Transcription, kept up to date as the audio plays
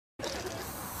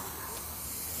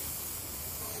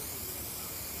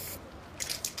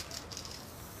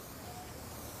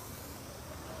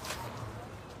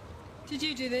Did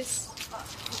you do this?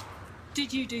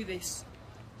 Did you do this?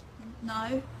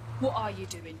 No. What are you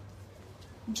doing?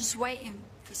 I'm just waiting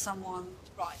for someone.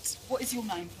 Right. What is your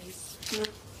name, please?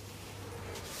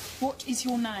 What is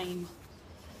your name?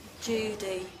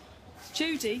 Judy.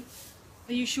 Judy?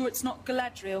 Are you sure it's not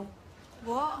Galadriel?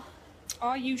 What?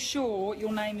 Are you sure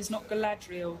your name is not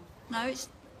Galadriel? No, it's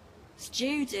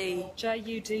Judy.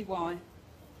 Judy.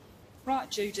 Right,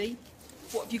 Judy.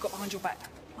 What have you got behind your back?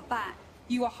 My back.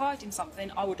 You are hiding something.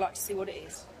 I would like to see what it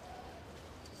is.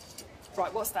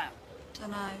 Right, what's that?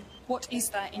 Dunno. What is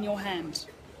that in your hand?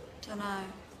 Dunno.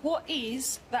 What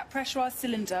is that pressurised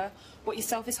cylinder what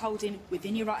yourself is holding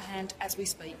within your right hand as we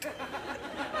speak?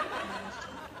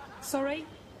 Sorry?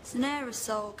 It's an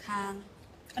aerosol can.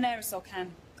 An aerosol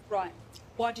can. Right.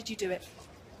 Why did you do it?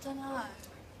 Dunno.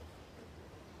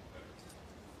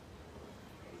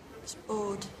 It's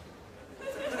bored.